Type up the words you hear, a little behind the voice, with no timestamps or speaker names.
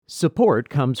Support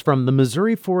comes from the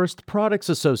Missouri Forest Products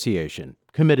Association,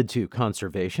 committed to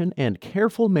conservation and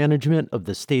careful management of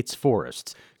the state's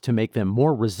forests to make them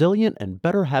more resilient and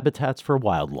better habitats for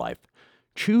wildlife.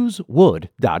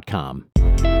 ChooseWood.com.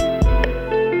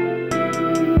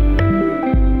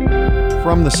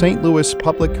 From the St. Louis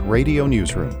Public Radio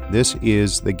Newsroom, this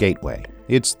is The Gateway.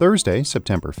 It's Thursday,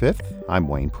 September 5th. I'm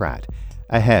Wayne Pratt.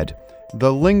 Ahead,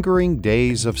 the lingering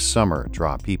days of summer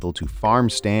draw people to farm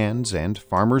stands and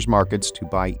farmers markets to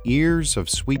buy ears of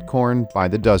sweet corn by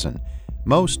the dozen.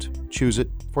 Most choose it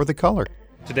for the color.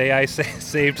 Today I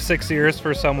saved 6 ears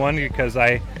for someone because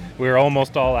we were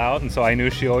almost all out, and so I knew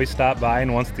she always stopped by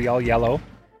and wants the all yellow.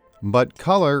 But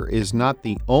color is not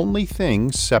the only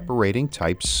thing separating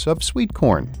types of sweet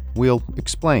corn. We'll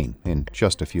explain in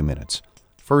just a few minutes.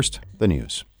 First, the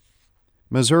news.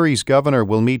 Missouri's governor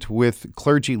will meet with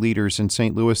clergy leaders in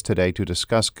St. Louis today to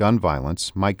discuss gun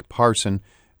violence. Mike Parson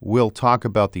will talk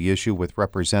about the issue with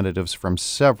representatives from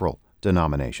several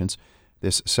denominations.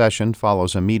 This session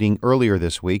follows a meeting earlier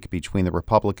this week between the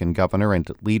Republican governor and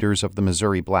leaders of the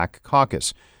Missouri Black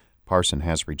Caucus. Parson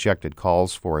has rejected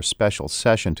calls for a special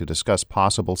session to discuss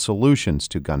possible solutions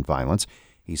to gun violence.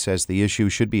 He says the issue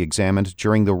should be examined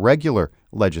during the regular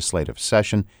legislative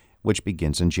session, which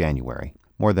begins in January.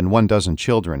 More than 12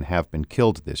 children have been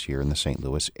killed this year in the St.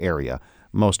 Louis area,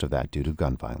 most of that due to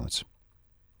gun violence.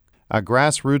 A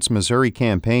Grassroots Missouri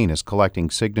campaign is collecting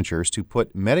signatures to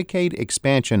put Medicaid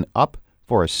expansion up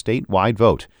for a statewide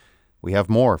vote. We have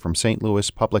more from St. Louis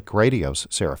Public Radio's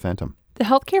Sarah Fenton. The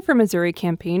Healthcare for Missouri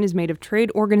campaign is made of trade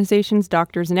organizations,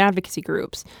 doctors, and advocacy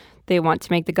groups. They want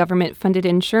to make the government-funded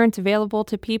insurance available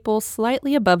to people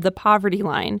slightly above the poverty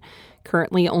line.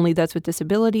 Currently, only those with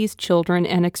disabilities, children,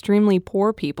 and extremely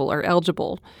poor people are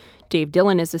eligible. Dave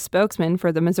Dillon is a spokesman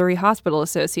for the Missouri Hospital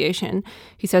Association.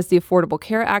 He says the Affordable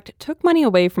Care Act took money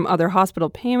away from other hospital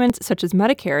payments, such as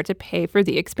Medicare, to pay for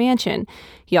the expansion.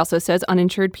 He also says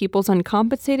uninsured people's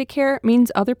uncompensated care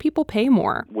means other people pay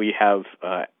more. We have,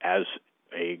 as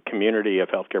a community of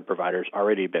healthcare providers,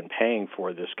 already been paying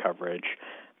for this coverage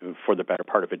for the better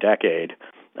part of a decade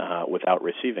without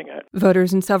receiving it.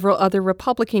 Voters in several other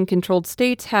Republican-controlled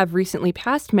states have recently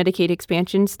passed Medicaid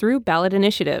expansions through ballot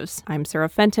initiatives. I'm Sarah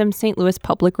Fenton, St. Louis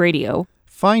Public Radio.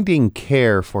 Finding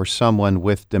care for someone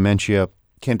with dementia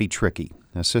can be tricky.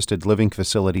 Assisted living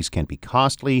facilities can be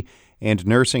costly, and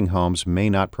nursing homes may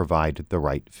not provide the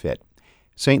right fit.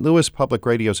 St. Louis Public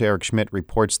Radio's Eric Schmidt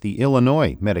reports the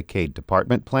Illinois Medicaid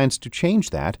Department plans to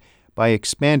change that by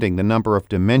expanding the number of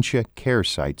dementia care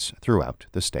sites throughout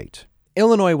the state.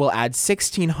 Illinois will add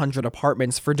 1,600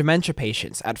 apartments for dementia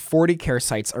patients at 40 care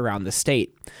sites around the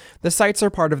state. The sites are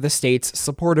part of the state's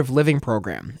supportive living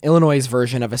program, Illinois'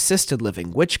 version of assisted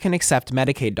living, which can accept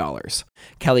Medicaid dollars.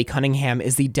 Kelly Cunningham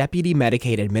is the Deputy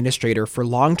Medicaid Administrator for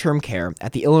Long-Term Care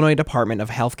at the Illinois Department of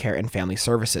Healthcare and Family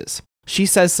Services. She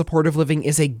says supportive living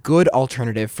is a good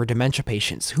alternative for dementia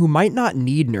patients who might not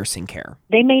need nursing care.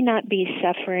 They may not be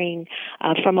suffering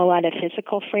from a lot of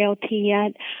physical frailty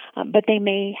yet, but they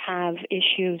may have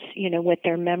issues, with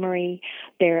their memory,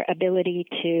 their ability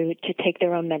to take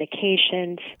their own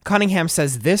medications. Cunningham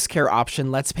says this care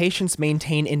option lets patients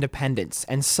maintain independence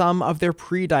and some of their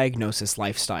pre-diagnosis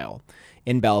lifestyle.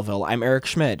 In Belleville, I'm Eric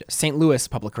Schmidt, St. Louis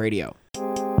Public Radio.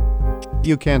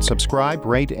 You can subscribe,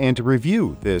 rate, and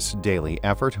review this daily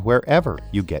effort wherever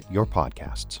you get your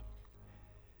podcasts.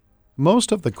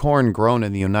 Most of the corn grown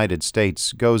in the United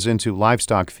States goes into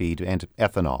livestock feed and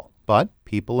ethanol, but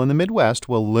people in the Midwest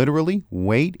will literally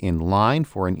wait in line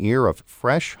for an ear of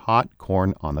fresh, hot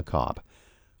corn on the cob.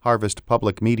 Harvest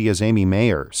Public Media's Amy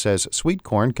Mayer says sweet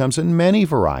corn comes in many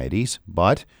varieties,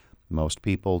 but most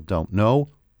people don't know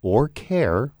or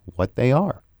care what they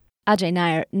are. Ajay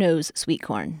Nair knows sweet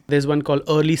corn. There's one called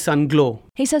Early Sun Glow.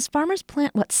 He says farmers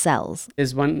plant what sells.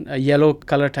 There's one yellow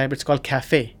color type, it's called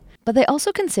Cafe. But they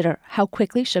also consider how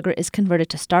quickly sugar is converted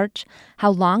to starch,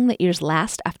 how long the ears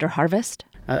last after harvest.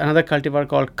 Another cultivar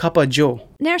called Cuppa Joe.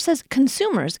 Nair says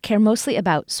consumers care mostly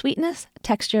about sweetness,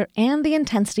 texture, and the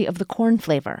intensity of the corn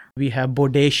flavor. We have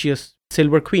Bodacious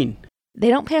Silver Queen. They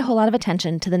don't pay a whole lot of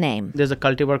attention to the name. There's a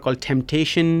cultivar called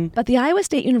Temptation. But the Iowa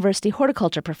State University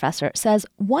horticulture professor says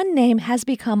one name has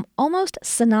become almost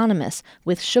synonymous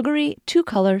with sugary,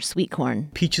 two-color sweet corn.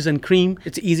 Peaches and cream.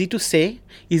 It's easy to say,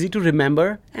 easy to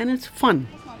remember, and it's fun.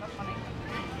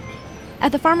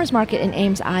 At the farmer's market in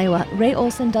Ames, Iowa, Ray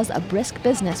Olson does a brisk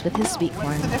business with his sweet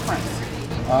corn. What's the difference?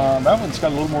 That one's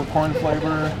got a little more corn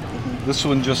flavor. This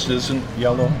one just isn't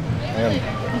yellow. And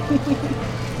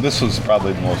this was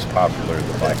probably the most popular,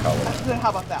 the bicolor. Then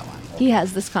how about that one? He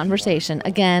has this conversation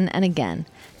again and again.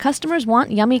 Customers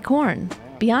want yummy corn.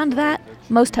 Beyond that,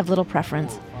 most have little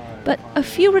preference. But a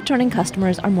few returning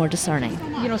customers are more discerning.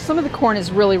 You know, some of the corn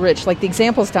is really rich. Like the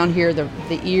examples down here,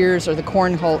 the ears or the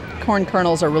corn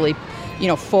kernels are really,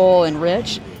 full and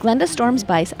rich. Glenda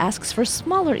Storms-Bice asks for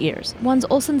smaller ears, ones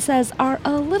Olson says are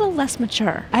a little less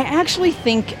mature. I actually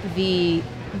think the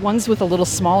ones with a little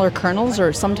smaller kernels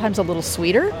are sometimes a little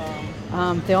sweeter.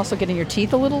 They also get in your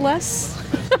teeth a little less.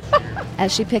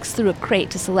 As she picks through a crate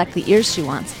to select the ears she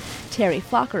wants, Terry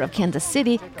Flocker of Kansas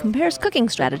City compares cooking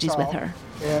strategies with her.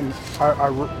 And I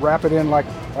wrap it in like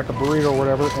a burrito or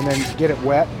whatever, and then get it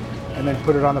wet, and then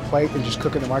put it on the plate and just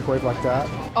cook it in the microwave like that.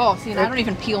 Oh, see, I don't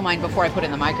even peel mine before I put it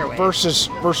in the microwave. Versus,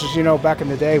 back in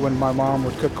the day when my mom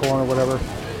would cook corn or whatever,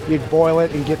 you'd boil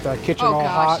it and get the kitchen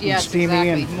hot and steamy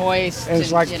exactly. And moist. And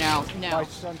it's like, no.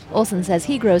 Olson says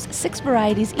he grows 6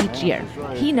 varieties each year.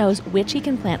 He knows which he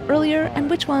can plant earlier and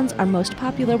which ones are most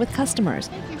popular with customers,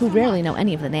 who rarely know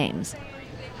any of the names.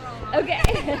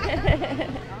 Okay.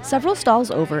 Several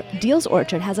stalls over, Deal's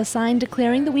Orchard has a sign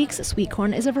declaring the week's sweet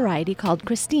corn is a variety called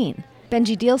Christine.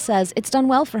 Benji Deal says it's done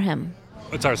well for him.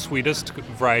 It's our sweetest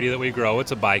variety that we grow.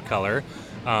 It's a bicolor,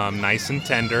 nice and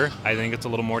tender. I think it's a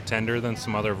little more tender than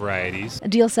some other varieties.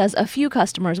 Deal says a few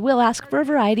customers will ask for a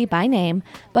variety by name,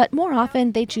 but more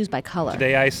often they choose by color.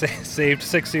 Today I saved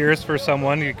 6 ears for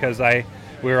someone because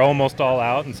we were almost all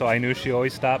out, and so I knew she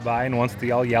always stopped by and wants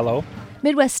the all yellow.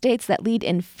 Midwest states that lead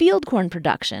in field corn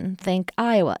production, think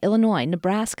Iowa, Illinois,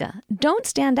 Nebraska, don't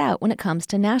stand out when it comes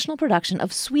to national production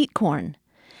of sweet corn.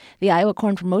 The Iowa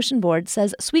Corn Promotion Board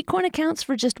says sweet corn accounts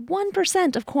for just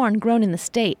 1% of corn grown in the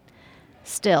state.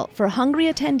 Still, for hungry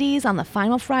attendees on the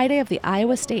final Friday of the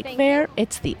Iowa State Fair,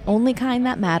 it's the only kind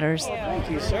that matters. Thank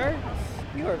you, sir.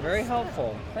 You are very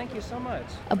helpful. Thank you so much.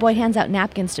 A boy hands out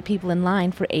napkins to people in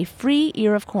line for a free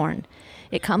ear of corn.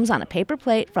 It comes on a paper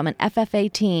plate from an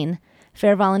FFA teen.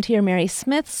 Fair volunteer Mary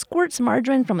Smith squirts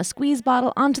margarine from a squeeze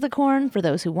bottle onto the corn for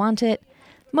those who want it.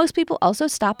 Most people also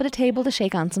stop at a table to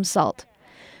shake on some salt.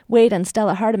 Wade and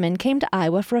Stella Hardiman came to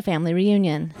Iowa for a family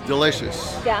reunion.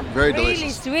 Delicious. Yeah. Very really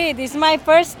delicious. Sweet. It's my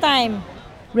first time.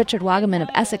 Richard Wagaman of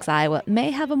Essex, Iowa,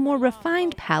 may have a more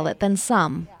refined palate than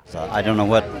some. So I don't know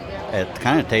what, it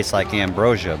kind of tastes like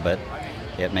ambrosia, but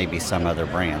it may be some other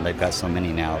brand. They've got so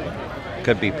many now, but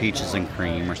could be peaches and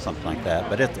cream or something like that,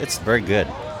 but it's very good.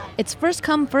 It's first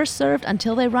come, first served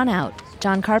until they run out.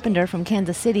 John Carpenter from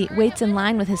Kansas City waits in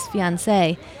line with his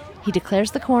fiancée. He declares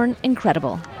the corn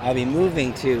incredible. I'll be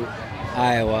moving to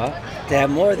Iowa to have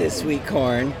more of this sweet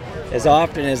corn as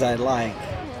often as I'd like.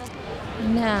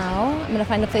 Now, I'm going to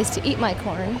find a place to eat my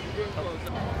corn.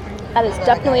 That is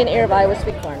definitely an ear of Iowa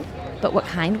sweet corn. But what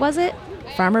kind was it?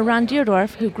 Farmer Ron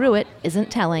Deerdorf, who grew it,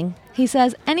 isn't telling. He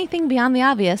says anything beyond the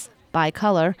obvious, by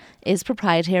color, is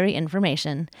proprietary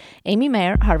information. Amy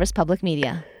Mayer, Harvest Public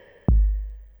Media.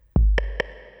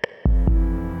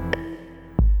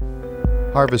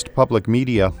 Harvest Public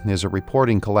Media is a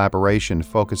reporting collaboration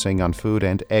focusing on food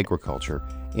and agriculture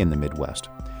in the Midwest.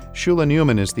 Shula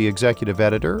Newman is the executive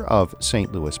editor of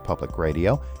St. Louis Public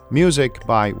Radio. Music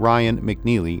by Ryan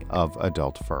McNeely of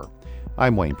Adult Fur.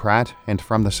 I'm Wayne Pratt, and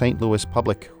from the St. Louis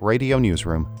Public Radio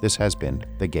Newsroom, this has been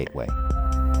The Gateway.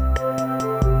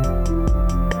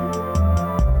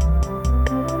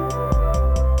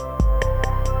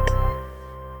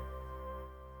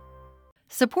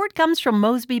 Support comes from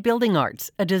Mosby Building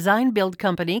Arts, a design-build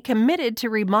company committed to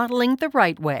remodeling the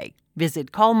right way.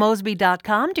 Visit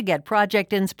callmosby.com to get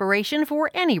project inspiration for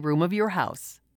any room of your house.